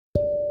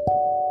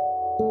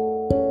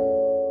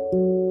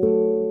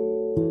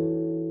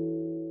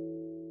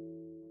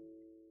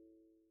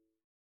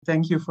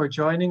Thank you for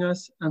joining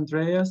us,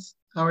 Andreas.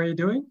 How are you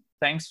doing?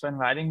 Thanks for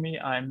inviting me.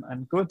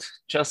 I'm good.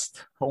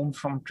 Just home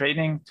from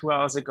training 2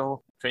 hours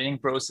ago. Training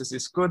process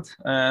is good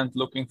and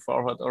looking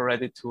forward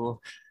already to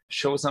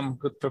show some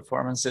good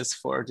performances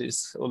for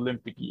this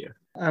Olympic year.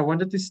 I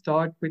wanted to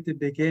start with the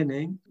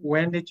beginning.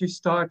 When did you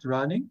start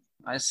running?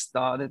 I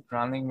started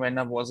running when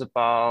I was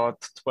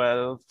about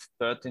 12,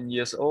 13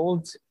 years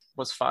old.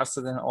 Was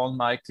faster than all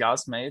my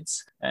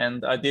classmates,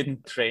 and I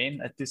didn't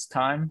train at this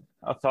time.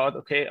 I thought,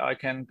 okay, I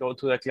can go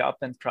to the club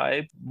and try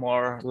it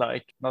more,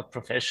 like not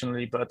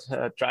professionally, but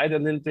tried a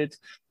little bit.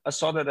 I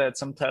saw that I had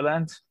some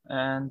talent,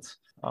 and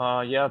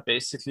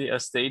basically I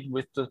stayed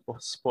with the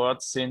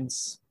sport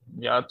since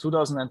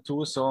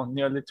 2002, so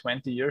nearly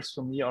 20 years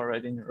for me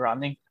already in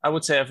running. I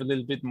would say I have a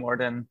little bit more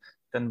than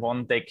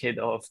 1 decade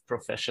of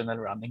professional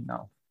running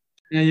now.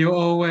 Yeah, you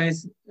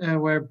always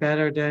were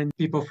better than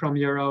people from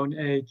your own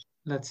age,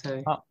 let's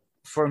say.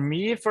 For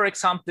me, for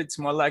example, it's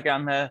more like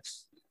I'm a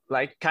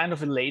kind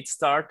of a late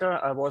starter.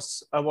 I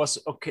was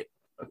okay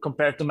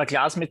compared to my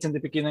classmates in the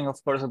beginning. Of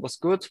course, I was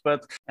good,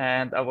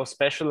 and I was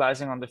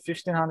specializing on the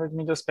 1500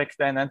 meters back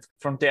then. And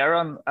from there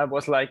on, I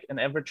was like an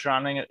average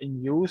runner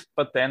in youth.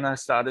 But then I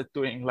started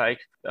doing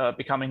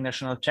becoming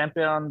national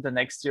champion. The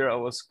next year, I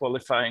was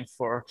qualifying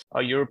for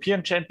a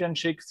European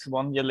Championships.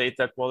 1 year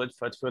later, I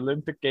qualified for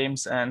Olympic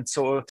Games. And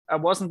so I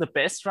wasn't the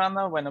best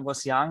runner when I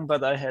was young,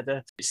 but I had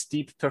a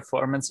steep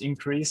performance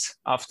increase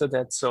after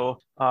that. So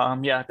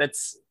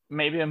that's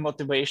maybe a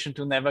motivation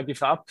to never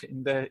give up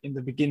in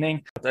the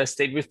beginning. But I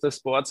stayed with the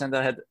sports, and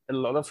I had a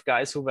lot of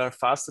guys who were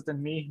faster than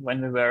me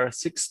when we were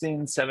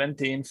 16,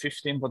 17,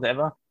 15,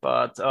 whatever.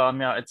 But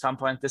at some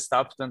point they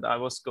stopped, and I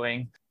was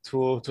going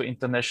to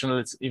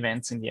international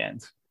events in the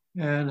end.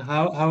 And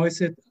how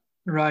is it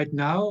right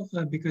now?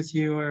 Because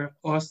you are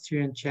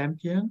Austrian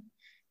champion.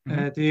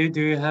 Mm-hmm.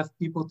 Do you have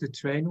people to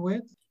train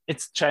with?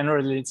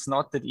 It's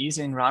not that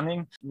easy in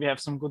running. We have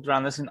some good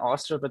runners in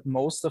Austria, but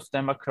most of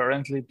them are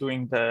currently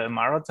doing the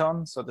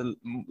marathon, so the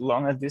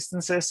longer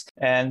distances.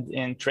 And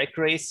in track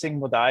racing,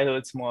 what I do,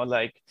 it's more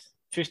like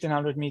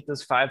 1500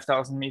 meters,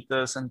 5000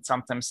 meters, and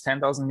sometimes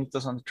 10,000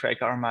 meters on the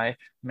track are my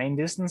main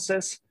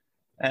distances.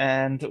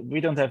 And we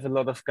don't have a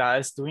lot of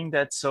guys doing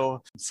that.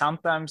 So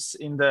sometimes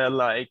in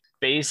the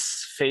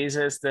base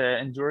phases, the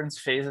endurance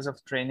phases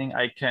of training,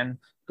 I can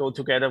go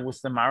together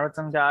with the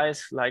marathon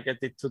guys like I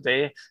did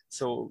today.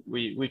 So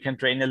we can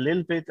train a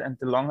little bit and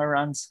the longer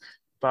runs,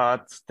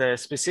 but the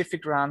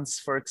specific runs,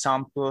 for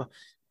example,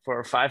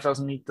 for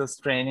 5,000 meters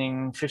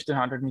training,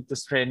 1,500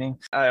 meters training,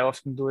 I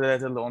often do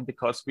that alone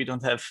because we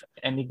don't have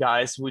any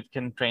guys who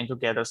can train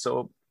together.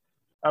 So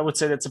I would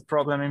say that's a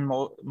problem in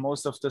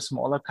most of the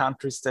smaller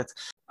countries, that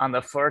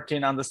under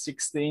 14, under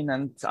 16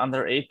 and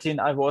under 18,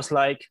 I was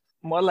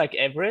more like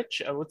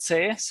average, I would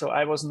say. So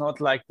I was not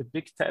like the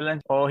big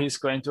talent, or he's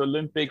going to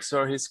Olympics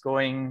or he's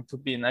going to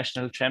be a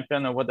national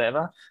champion or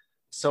whatever.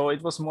 So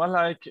it was more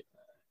like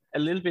a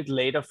little bit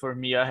later for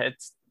me. I had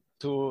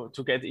to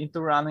get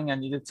into running. I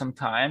needed some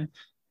time.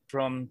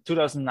 From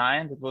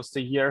 2009, that was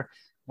the year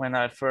when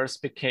I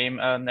first became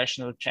a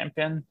national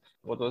champion.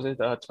 What was it?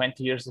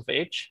 20 years of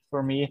age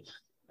for me.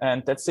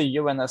 And that's the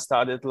year when I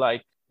started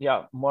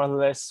more or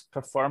less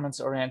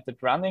performance-oriented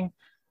running.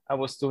 I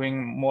was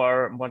doing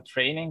more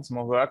trainings,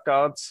 more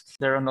workouts.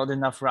 There are not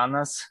enough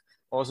runners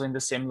also in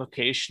the same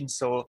location.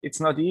 So it's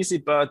not easy,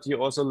 but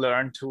you also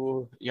learn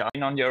to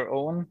on your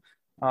own,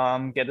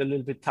 get a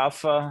little bit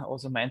tougher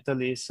also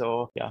mentally.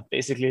 So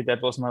basically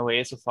that was my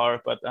way so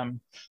far. But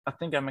I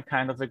think I'm a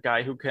kind of a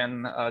guy who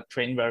can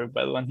train very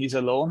well when he's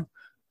alone.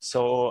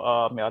 So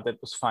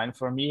that was fine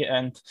for me.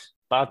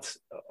 But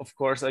of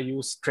course I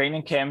use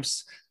training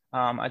camps.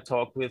 I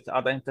talk with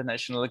other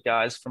international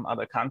guys from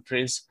other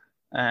countries.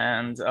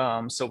 And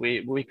so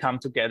we come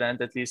together,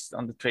 and at least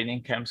on the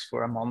training camps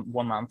for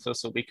 1 month or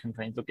so, we can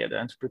train together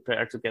and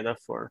prepare together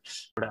for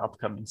the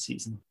upcoming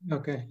season.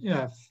 Okay,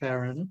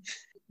 fair enough.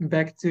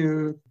 Back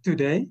to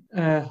today.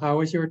 How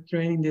was your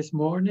training this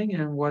morning,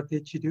 and what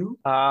did you do?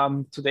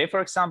 Today,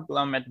 for example,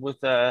 I met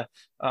with a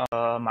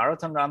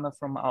marathon runner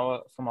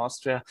from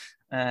Austria,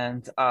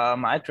 and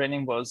my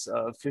training was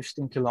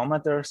 15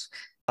 kilometers.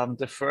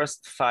 The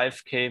first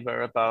 5K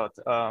were about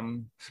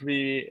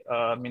 3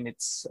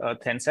 minutes,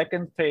 10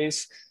 second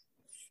pace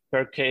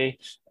per K.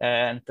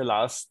 And the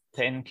last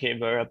 10K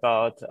were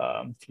about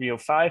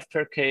 3:05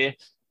 per K.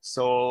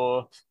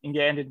 So in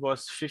the end, it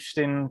was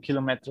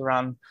 15-kilometer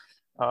run,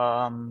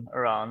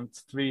 around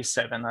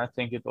 3:07, I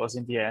think it was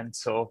in the end.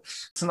 So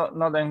it's not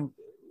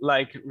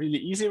really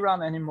easy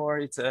run anymore.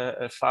 It's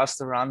a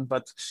faster run,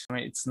 but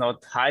it's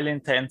not highly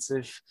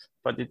intensive.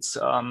 But it's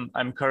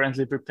I'm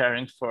currently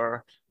preparing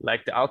for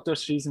the outdoor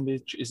season,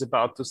 which is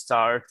about to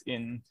start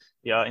in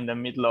the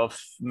middle of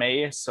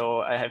May.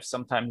 So I have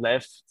some time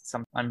left.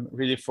 I'm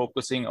really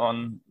focusing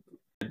on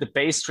the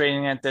base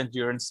training and the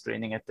endurance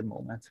training at the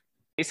moment.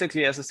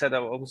 Basically, as I said, I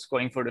was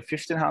going for the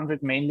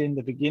 1500 mainly in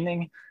the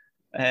beginning.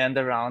 And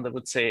around, I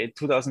would say,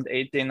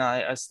 2018,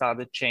 I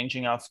started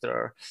changing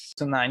after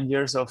 9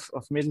 years of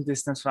middle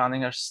distance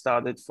running. I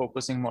started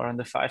focusing more on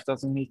the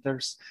 5,000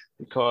 meters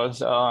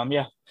because,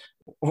 yeah,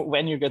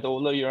 when you get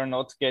older, you're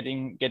not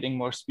getting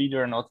more speed,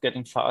 you're not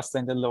getting faster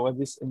in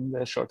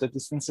the shorter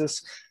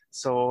distances.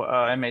 So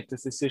I made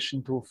this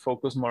decision to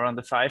focus more on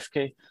the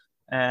 5K.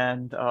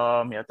 And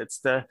yeah, that's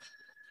the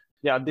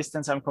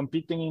distance I'm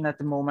competing in at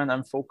the moment,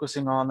 I'm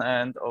focusing on,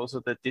 and also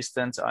the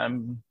distance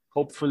I'm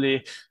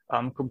hopefully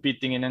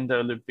competing in the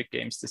Olympic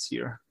Games this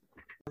year.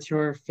 What's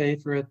your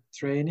favorite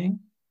training?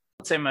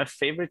 I'd say my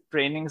favorite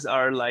trainings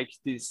are like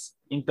these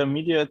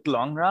intermediate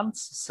long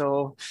runs.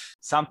 So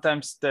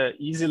sometimes the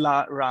easy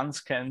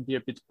runs can be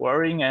a bit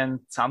boring, and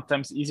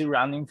sometimes easy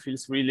running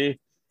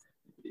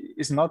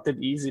is not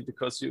that easy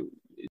because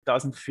it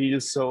doesn't feel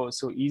so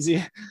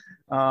easy.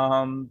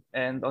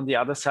 And on the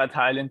other side,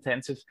 highly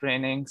intensive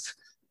trainings,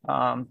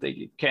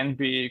 they can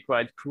be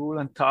quite cruel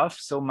and tough.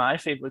 So my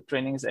favorite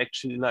training is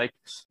actually like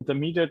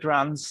intermediate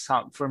runs.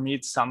 For me,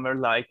 it's somewhere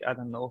like, I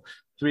don't know,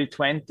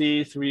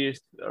 320,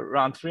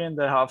 around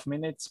 3.5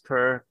 minutes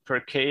per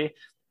K.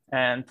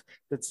 And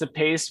that's the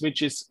pace,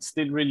 which is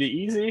still really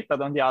easy.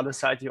 But on the other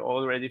side, you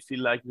already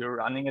feel like you're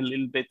running a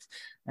little bit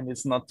and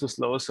it's not too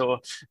slow. So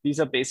these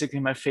are basically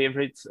my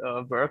favorite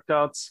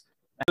workouts.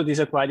 So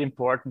these are quite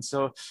important.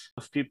 So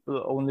if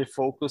people only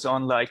focus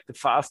on like the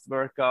fast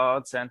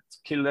workouts and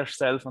kill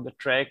themselves on the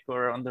track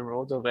or on the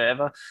road or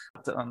wherever,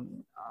 but,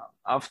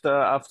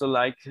 after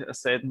like I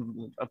said,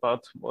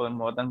 about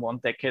more than 1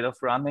 decade of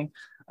running,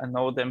 I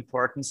know the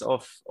importance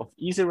of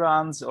easy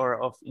runs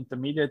or of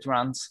intermediate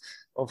runs,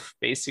 of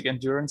basic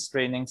endurance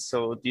training.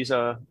 So these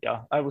are,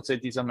 I would say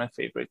these are my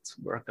favorite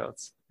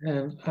workouts.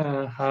 And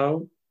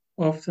how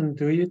often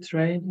do you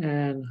train,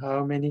 and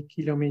how many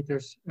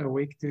kilometers a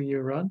week do you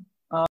run?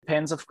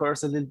 Depends, of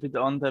course, a little bit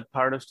on the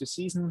part of the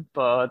season,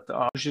 but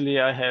usually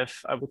I have,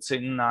 I would say,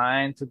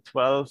 9 to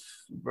 12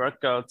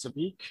 workouts a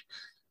week,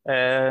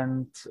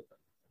 and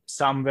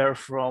somewhere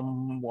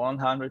from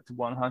 100 to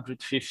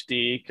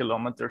 150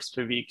 kilometers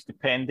per week,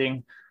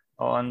 depending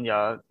on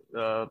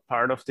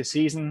part of the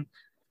season.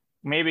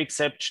 Maybe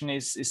exception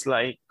is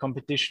like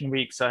competition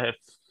weeks. I have,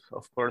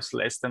 of course,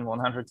 less than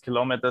 100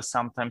 kilometers.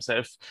 Sometimes I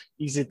have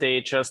easy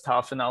day, just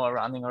half an hour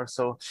running or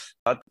so.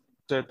 But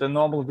the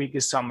normal week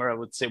is somewhere, I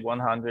would say,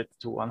 100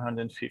 to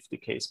 150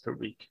 Ks per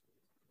week.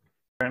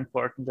 Very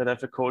important that I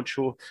have a coach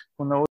who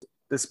knows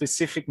the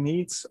specific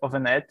needs of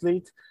an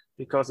athlete,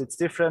 because it's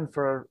different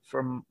for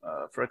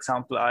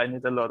example, I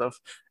need a lot of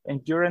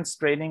endurance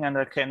training and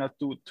I cannot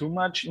do too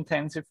much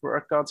intensive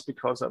workouts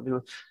because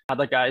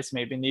other guys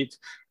maybe need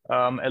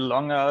a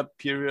longer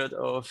period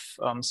of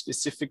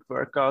specific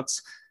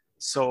workouts.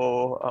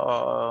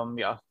 So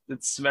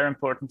it's very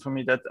important for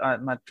me that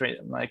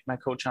my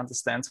coach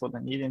understands what I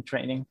need in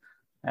training,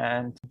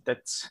 and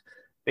that's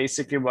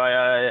basically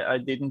why I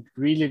didn't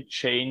really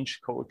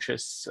change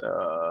coaches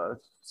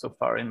so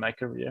far in my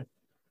career.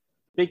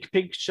 Big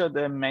picture,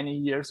 the many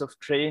years of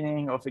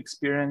training, of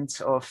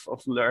experience, of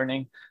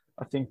learning,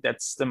 I think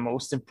that's the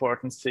most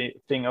important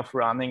thing of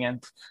running,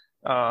 and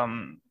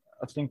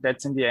I think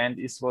that's in the end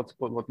is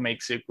what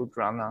makes you a good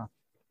runner.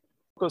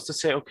 Goes to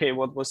say, okay,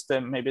 what was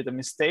maybe the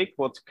mistake?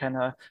 What can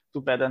I do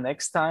better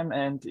next time?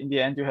 And in the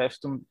end, you have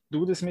to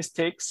do these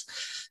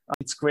mistakes.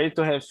 It's great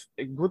to have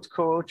a good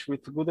coach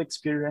with good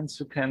experience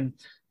who can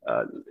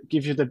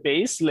give you the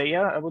base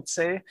layer, I would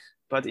say.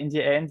 But in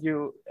the end,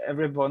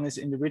 everyone is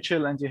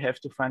individual, and you have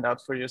to find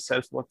out for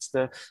yourself what's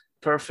the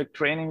perfect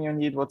training you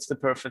need, what's the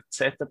perfect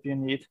setup you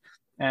need.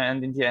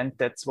 And in the end,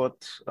 that's what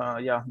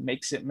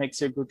makes you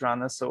a good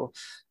runner. So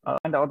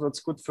find out what's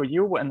good for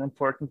you. An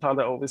important part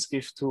I always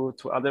give to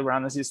other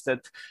runners is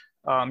that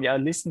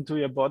listen to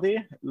your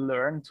body,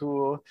 learn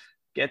to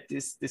get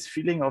this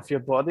feeling of your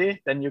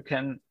body. Then you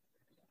can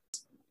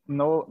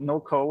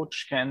no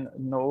coach can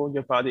know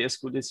your body as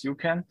good as you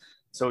can.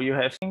 So you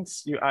have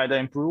things you either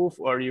improve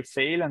or you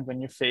fail, and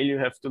when you fail, you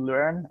have to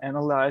learn,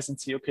 analyze, and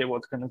see, okay,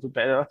 what can I do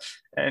better?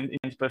 And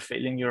by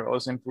failing, you're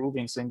also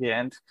improving. So in the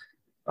end,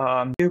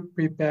 you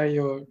prepare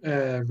your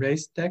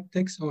race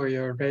tactics or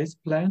your race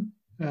plan?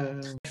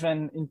 I have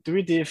an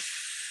intuitive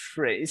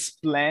race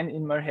plan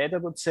in my head, I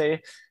would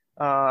say.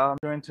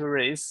 Going to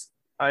race,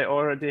 I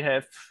already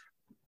have,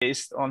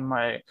 based on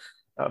my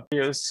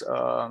previous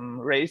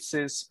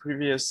races,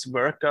 previous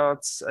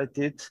workouts I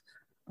did.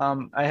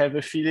 I have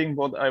a feeling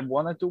what I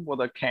want to do,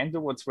 what I can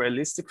do, what's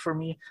realistic for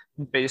me.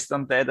 And based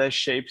on that, I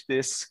shaped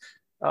this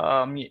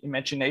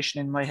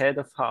imagination in my head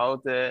of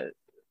how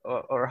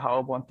how I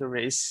want the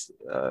race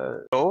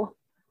go.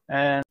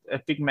 And a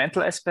big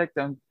mental aspect,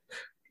 I'm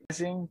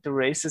visualizing the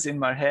races in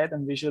my head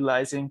and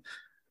visualizing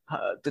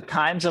the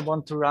times I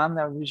want to run.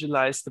 I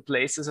visualize the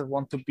places I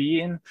want to be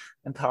in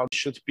and how it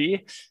should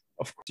be.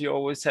 Of course, you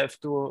always have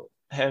to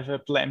have a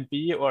plan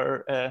B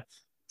or a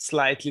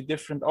slightly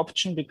different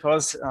option,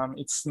 because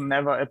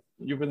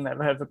you will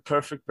never have a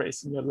perfect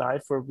race in your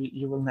life, or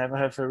you will never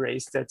have a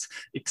race that's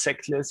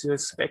exactly as you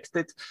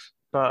expected.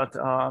 But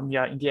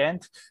in the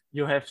end,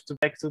 you have to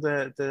back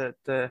to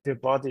your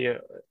body.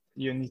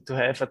 you need to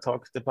have. I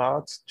talked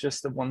about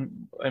just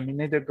a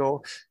minute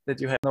ago,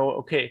 that you have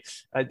okay,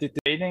 I did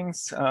the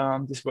trainings,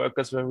 these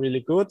workouts were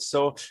really good.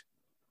 So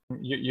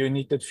you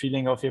need that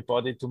feeling of your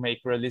body to make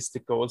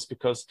realistic goals,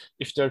 because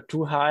if they're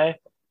too high,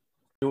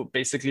 you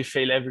basically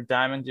fail every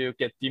time and you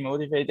get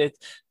demotivated.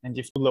 And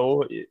if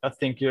low, I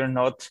think you're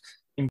not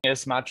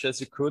as much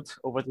as you could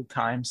over the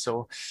time.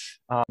 So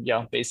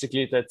yeah,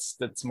 basically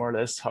that's more or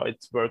less how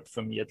it worked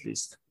for me, at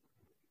least.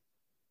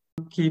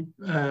 Keep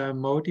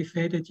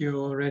motivated. You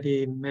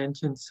already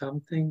mentioned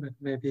something, but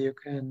maybe you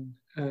can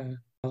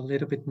a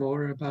little bit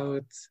more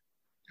about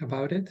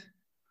it.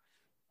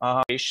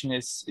 Motivation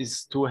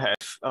is to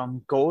have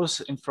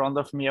goals in front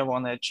of me I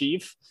want to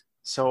achieve.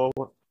 So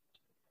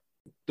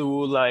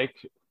do like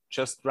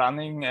just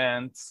running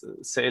and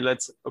say,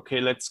 let's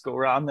go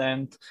run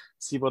and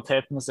see what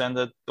happens, and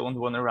I don't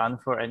want to run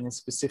for any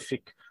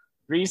specific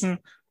reason.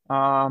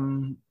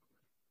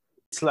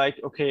 It's like,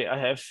 okay, I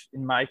have,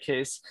 in my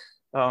case,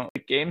 the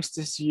games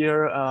this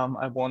year.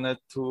 I wanted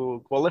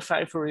to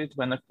qualify for it.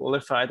 When I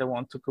qualified, I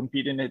want to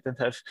compete in it and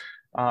have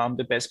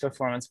the best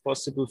performance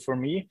possible for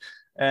me.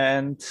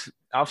 And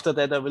after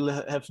that, I will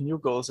have new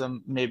goals.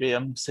 Maybe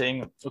I'm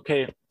saying,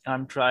 okay,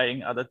 I'm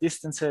trying other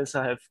distances.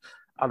 I have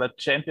other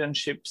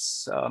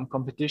championships,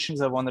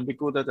 competitions I want to be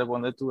good at. I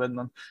want to do a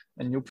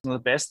new personal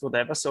best,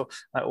 whatever. So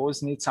I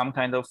always need some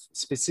kind of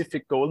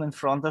specific goal in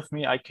front of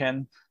me I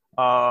can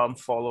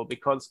follow.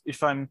 Because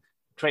if I'm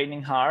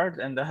training hard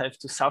and I have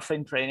to suffer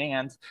in training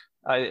and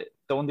I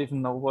don't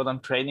even know what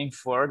I'm training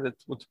for, that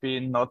would be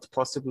not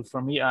possible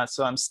for me.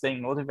 So I'm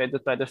staying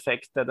motivated by the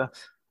fact that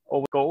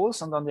over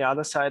goals, and on the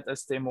other side, I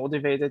stay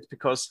motivated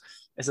because,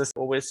 as I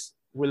always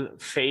will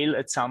fail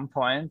at some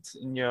point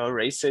in your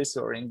races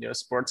or in your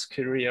sports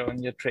career or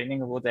in your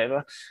training or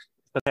whatever,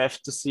 but I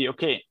have to see,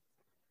 okay,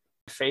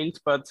 I failed,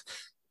 but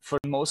for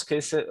most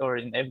cases, or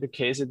in every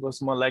case, it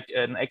was more like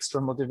an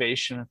extra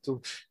motivation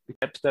to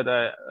accept that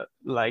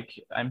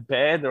I'm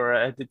bad or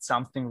I did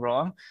something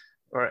wrong,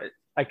 or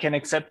I can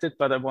accept it,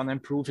 but I want to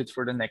improve it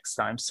for the next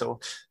time. So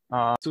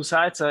two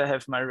sides, I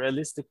have my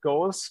realistic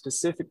goals,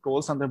 specific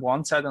goals on the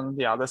one side, and on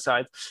the other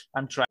side,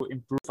 I'm trying to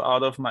improve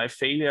out of my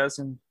failures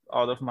and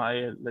out of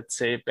my, let's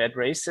say, bad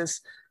races.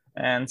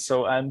 And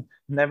so I'm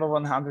never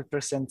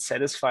 100%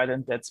 satisfied,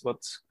 and that's what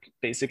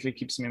basically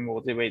keeps me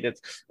motivated.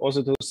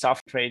 Also to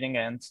suffer training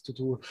and to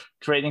do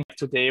training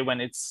today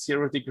when it's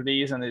 0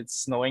 degrees and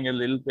it's snowing a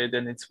little bit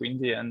and it's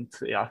windy, and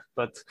yeah,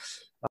 but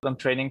I'm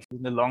training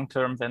in the long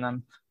term, then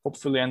I'm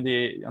hopefully on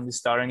the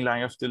starting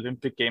line of the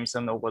Olympic Games.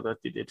 I know what I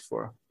did it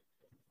for.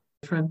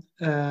 Different.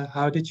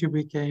 How did you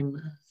become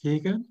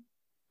vegan?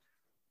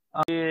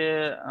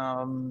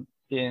 In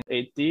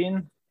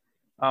 18.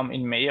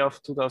 In May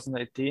of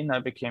 2018, I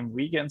became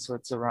vegan, so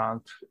it's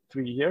around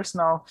 3 years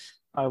now.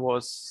 I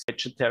was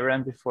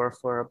vegetarian before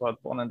for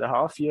about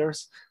 1.5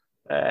 years.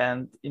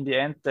 And in the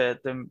end,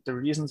 the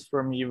reasons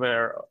for me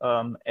were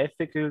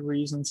ethical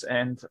reasons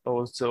and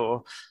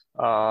also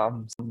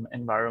some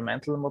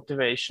environmental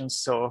motivations.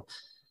 So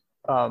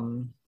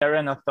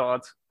vegetarian, I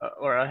thought,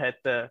 or I had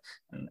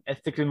an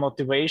ethical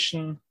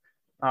motivation.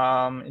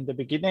 In the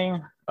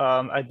beginning,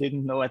 I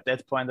didn't know at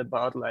that point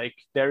about like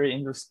dairy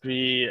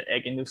industry,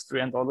 egg industry,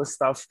 and all this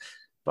stuff,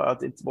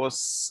 but it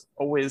was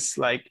always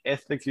like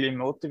ethically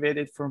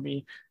motivated for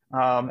me.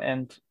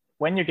 And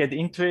when you get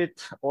into it,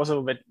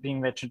 also with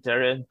being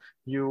vegetarian,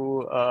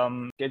 you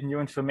get new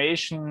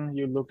information,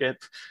 you look at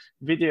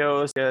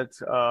videos, get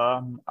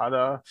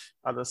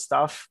other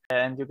stuff,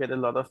 and you get a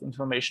lot of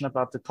information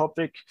about the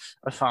topic.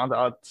 I found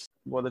out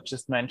what I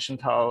just mentioned,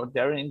 how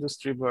dairy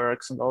industry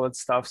works and all that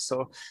stuff.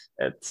 So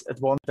at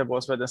one point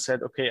was when I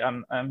said, okay,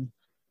 I'm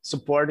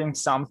supporting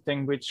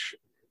something which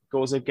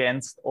goes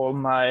against all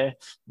my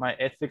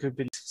ethical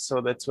beliefs.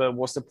 So that's where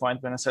was the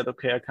point when I said,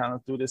 okay, I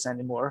cannot do this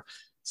anymore.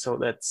 So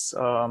that's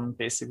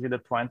basically the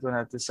point when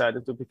I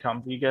decided to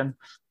become vegan.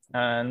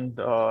 And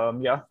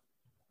yeah,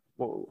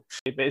 well,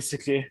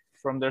 basically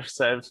from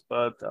themselves,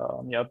 but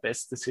yeah,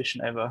 best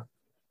decision ever.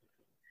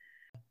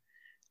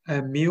 A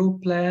meal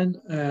plan,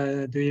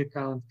 do you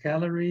count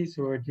calories,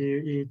 or do you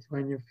eat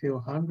when you feel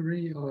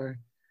hungry, or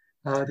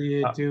how do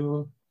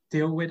you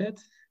deal with it?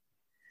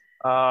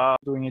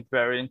 Doing it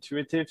very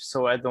intuitive,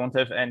 so I don't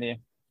have any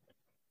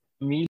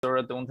meal, or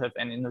I don't have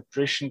any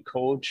nutrition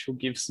coach who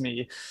gives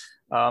me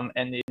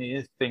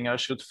anything I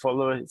should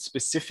follow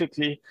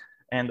specifically,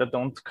 and I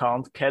don't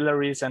count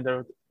calories, and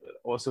I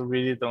also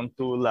really don't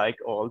do like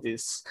all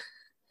these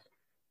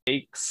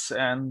shakes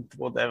and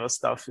whatever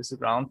stuff is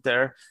around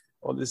there,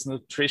 all this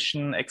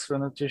nutrition, extra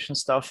nutrition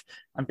stuff.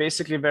 I'm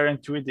basically very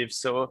intuitive.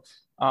 So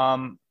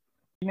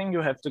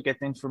you have to get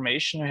the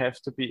information, you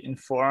have to be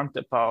informed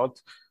about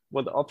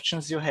what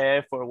options you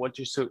have or what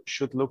you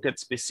should look at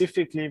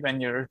specifically when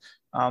you're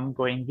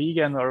going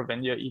vegan or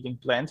when you're eating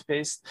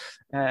plant-based.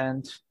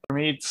 And for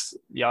me,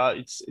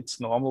 it's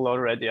normal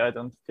already. I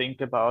don't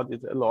think about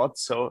it a lot.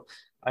 So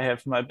I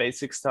have my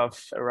basic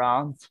stuff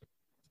around,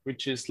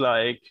 which is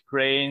like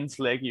grains,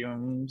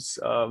 legumes,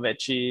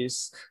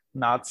 veggies,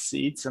 nuts,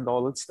 seeds, and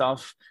all that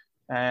stuff.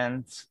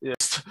 and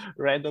just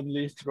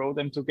randomly throw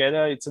them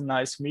together. It's a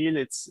nice meal.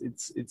 It's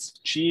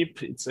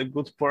cheap. It's a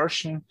good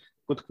portion,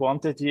 good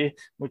quantity,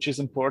 which is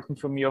important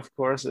for me, of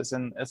course, as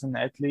an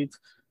athlete.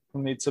 For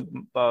me, it's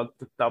about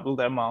double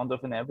the amount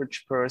of an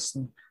average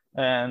person.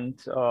 And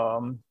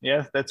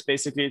yeah, that's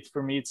basically it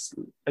for me. It's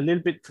a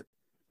little bit,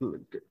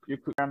 you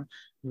could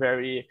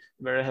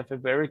where I have a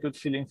very good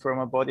feeling for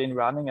my body in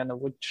running. I know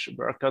which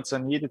workouts I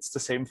need. It's the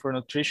same for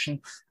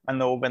nutrition. I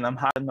know when I'm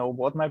high, I know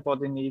what my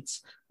body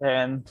needs.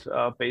 And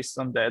based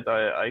on that,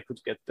 I could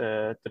get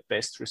the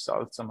best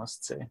results, I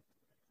must say.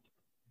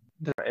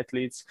 The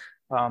athletes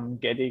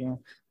getting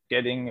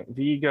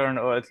vegan,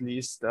 or at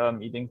least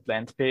eating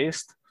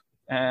plant-based.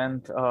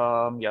 And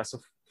yeah, so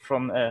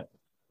from a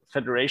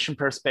federation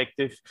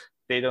perspective,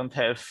 they don't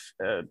have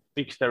a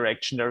big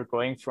direction they're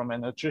going from a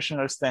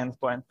nutritional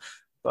standpoint,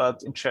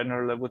 but in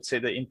general, I would say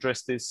the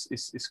interest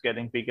is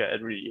getting bigger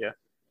every year.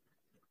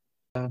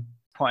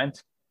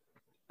 Point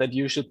that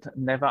you should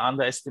never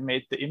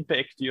underestimate the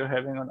impact you're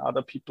having on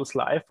other people's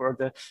life, or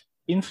the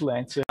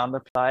influence on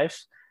their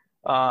life.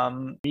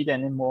 Eat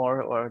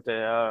anymore, or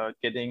they are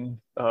getting,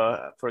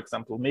 for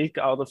example, milk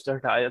out of their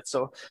diet.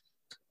 So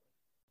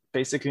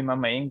basically my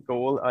main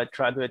goal I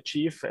try to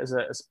achieve as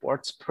a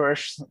sports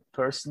person,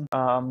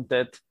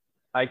 that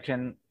I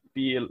can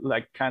be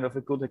like kind of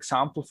a good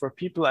example for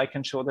people. I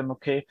can show them,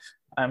 okay,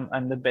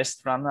 I'm the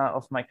best runner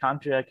of my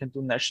country. I can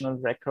do national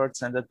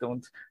records, and I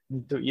don't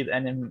need to eat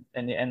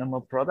any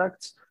animal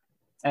products.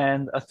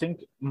 And I think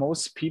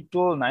most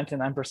people,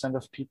 99%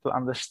 of people,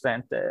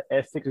 understand the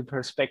ethical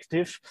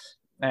perspective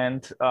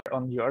and are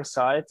on your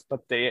side,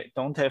 but they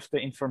don't have the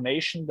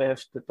information. They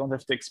don't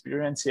have the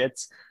experience yet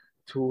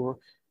to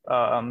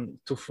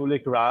fully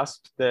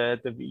grasp the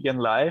vegan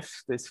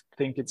life. They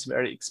think it's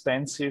very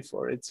expensive,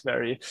 or it's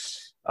very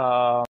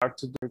hard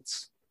to do.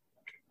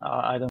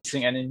 I don't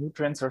think any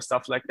nutrients or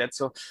stuff like that.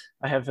 So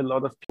I have a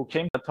lot of people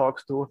came to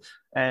talk to,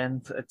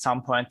 and at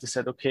some point they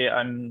said, okay,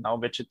 I'm now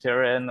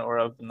vegetarian, or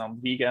I'm now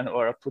vegan,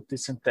 or I put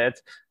this and that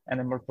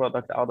animal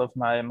product out of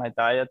my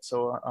diet.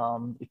 So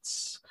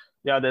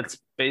that's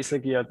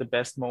basically the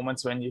best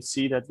moments when you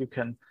see that you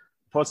can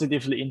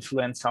positively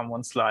influence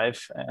someone's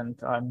life. And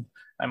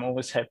I'm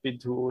always happy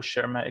to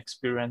share my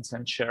experience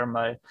and share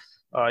my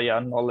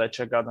knowledge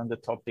I got on the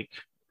topic.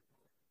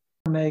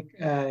 Make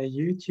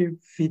YouTube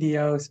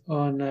videos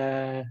on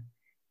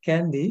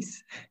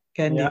candies,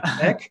 candy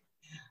tech.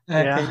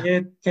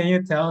 Can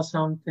you tell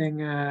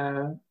something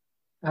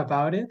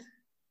about it?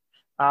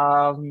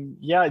 I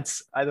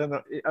don't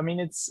know. I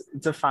mean, it's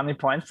a funny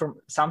point.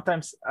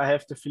 Sometimes I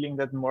have the feeling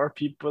that more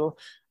people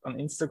on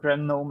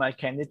Instagram know my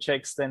candy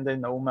checks than they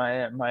know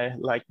my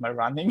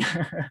running.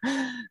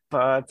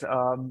 But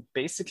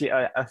basically,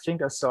 I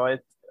think I saw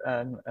it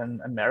an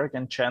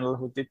American channel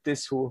who did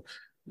this, who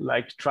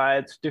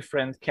tried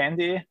different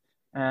candy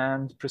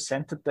and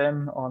presented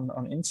them on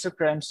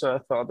Instagram. So I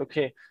thought,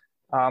 okay,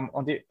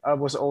 I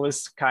was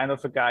always kind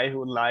of a guy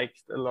who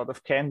liked a lot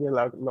of candy, a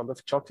lot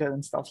of chocolate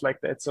and stuff like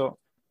that. So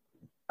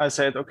I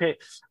said, okay,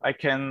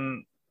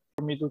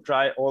 for me to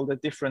try all the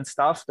different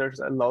stuff. There's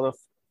a lot of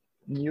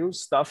new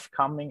stuff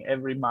coming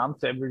every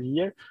month, every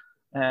year.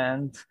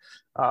 And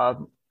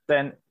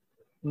then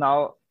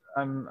now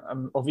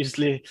I'm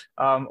obviously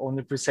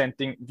only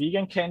presenting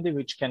vegan candy,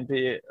 which can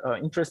be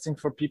interesting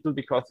for people,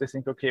 because they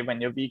think, okay, when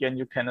you're vegan,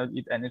 you cannot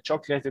eat any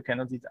chocolate, you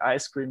cannot eat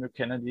ice cream, you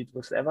cannot eat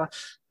whatever.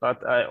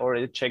 But I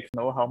already checked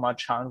now how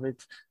much 100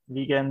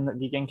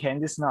 vegan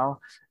candies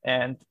now.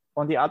 And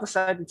on the other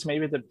side, it's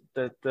maybe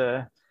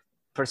the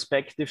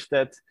perspective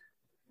that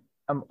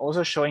I'm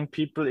also showing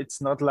people. It's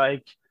not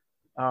like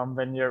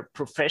when you're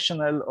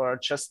professional, or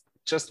just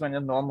when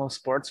you're a normal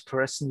sports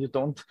person, you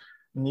don't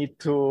need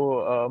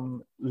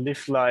to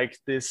live like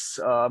this.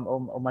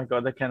 Oh my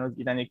God, I cannot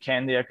eat any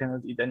candy, I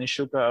cannot eat any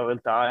sugar, I will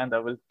die and I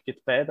will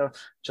get better.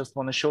 Just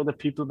want to show the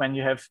people, when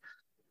you have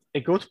a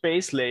good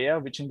base layer,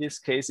 which in this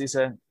case is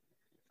a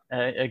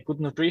good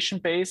nutrition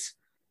base,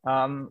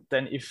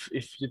 then if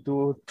you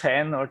do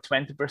 10 or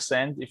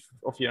 20%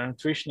 of your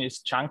nutrition is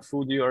junk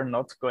food, you are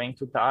not going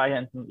to die,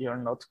 and you're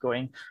not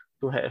going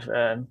to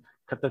have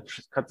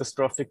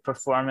catastrophic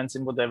performance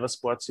in whatever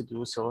sports you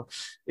do. So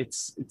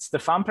it's the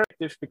fun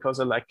perspective, because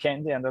I like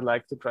candy and I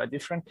like to try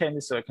different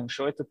candy, so I can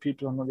show it to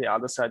people. And on the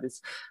other side,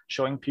 it's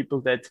showing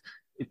people that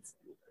it's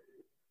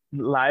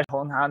life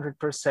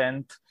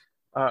 100%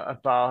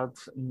 about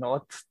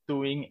not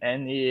doing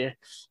any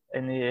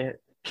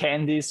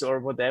candies or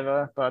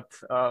whatever, but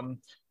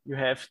you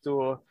have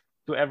to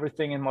do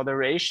everything in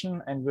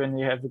moderation, and when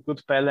you have a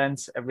good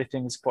balance,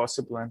 everything is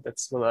possible. And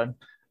that's what I'm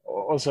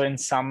also in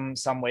some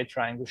way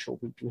trying to show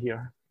people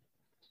here.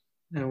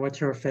 And what's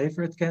your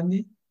favorite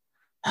candy?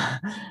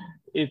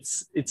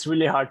 It's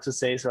really hard to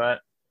say. So I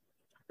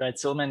tried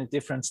so many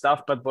different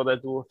stuff, but what I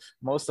do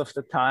most of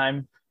the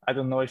time, I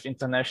don't know if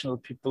international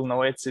people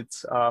know it,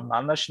 it's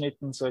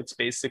Mannerschnitten. So it's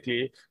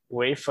basically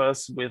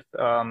wafers with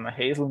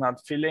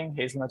hazelnut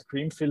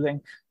cream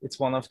filling. It's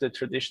one of the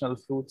traditional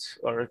foods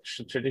or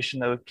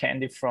traditional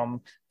candy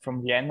from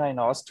Vienna in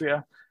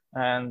Austria.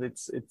 And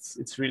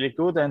it's really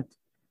good. And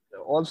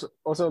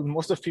also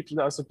most of people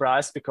are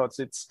surprised because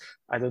it's,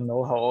 I don't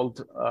know how old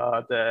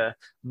the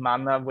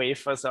manna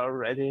wafers are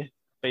already.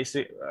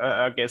 Basic,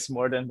 I guess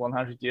more than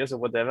 100 years or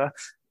whatever,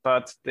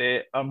 but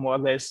they are more or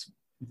less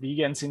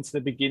vegan since the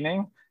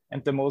beginning,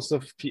 and most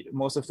of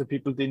the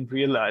people didn't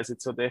realize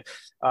it. So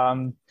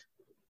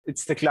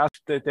it's the class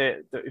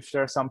that if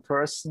there's some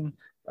person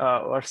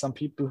or some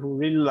people who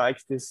really like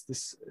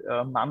this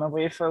manna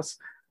wafers,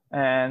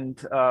 and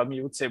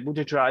you would say, would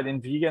you try it in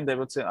vegan? They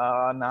would say,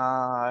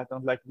 nah, I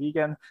don't like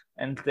vegan.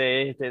 And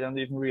they don't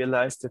even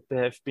realize that they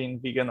have been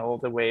vegan all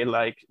the way.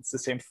 Like it's the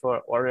same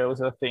for Oreos,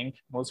 I think.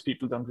 Most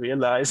people don't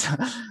realize.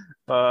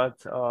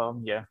 But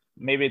yeah,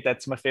 maybe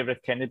that's my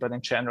favorite candy. But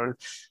in general,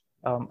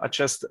 I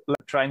just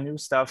like try new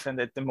stuff. And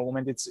at the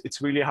moment,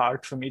 it's really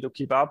hard for me to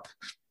keep up.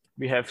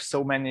 We have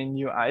so many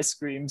new ice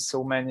creams,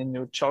 so many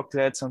new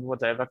chocolates and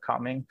whatever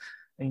coming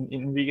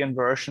in vegan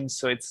versions.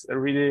 So it's a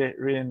really,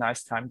 really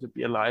nice time to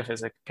be alive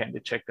as a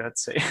candy checker, I'd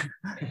say.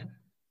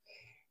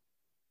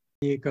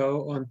 You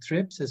go on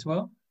trips as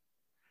well?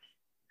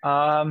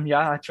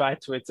 Yeah, I try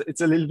to.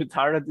 It's a little bit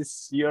harder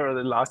this year or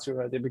the last year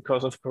already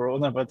because of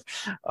Corona, but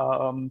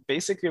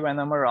basically when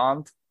I'm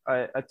around,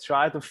 I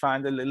try to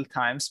find a little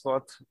time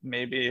spot,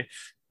 maybe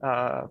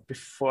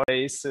before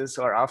races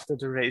or after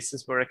the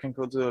races, where I can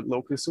go to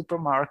local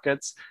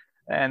supermarkets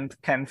and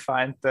can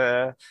find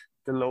the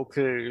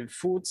local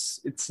foods.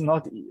 It's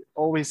not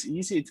always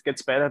easy. It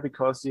gets better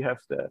because you have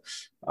the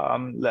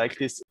like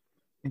this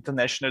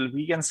international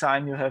vegan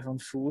sign you have on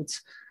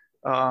foods.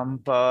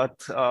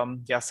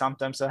 Yeah,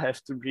 sometimes I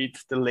have to read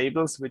the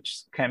labels,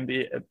 which can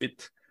be a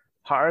bit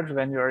hard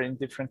when you're in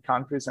different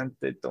countries and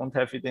they don't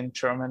have it in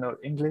German or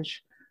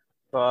English.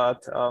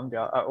 But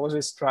yeah, I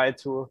always try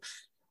to,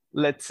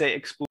 let's say,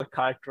 explore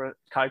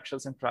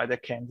cultures and try the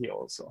candy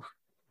also.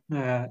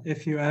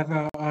 If you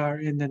ever are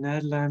in the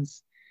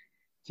Netherlands,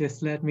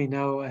 just let me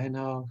know and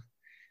I'll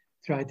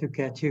try to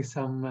get you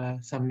some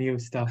new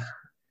stuff.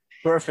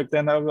 Perfect.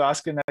 Then I will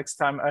ask you next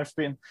time. I've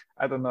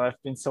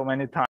been so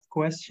many times.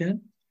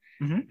 Question.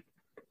 Mm-hmm.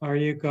 Are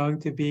you going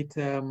to beat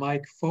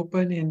Mike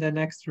Foppen in the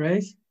next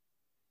race?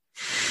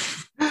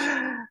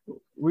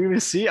 We will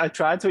see. I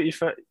try to,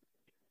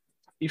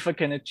 if I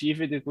can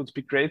achieve it, it would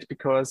be great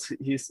because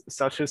he's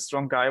such a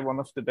strong guy, one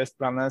of the best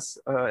runners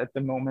at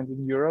the moment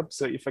in Europe.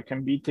 So if I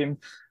can beat him,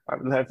 I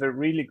will have a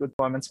really good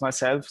performance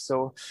myself.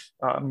 So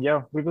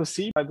yeah, we will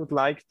see. I would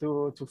like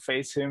to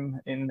face him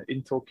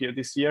in Tokyo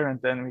this year,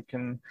 and then we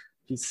can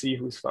see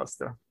who's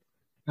faster.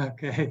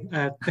 Okay,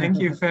 thank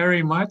you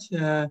very much.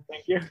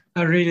 Thank you.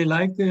 I really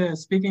liked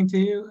speaking to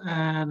you,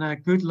 and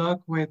good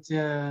luck with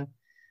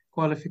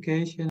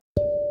qualification.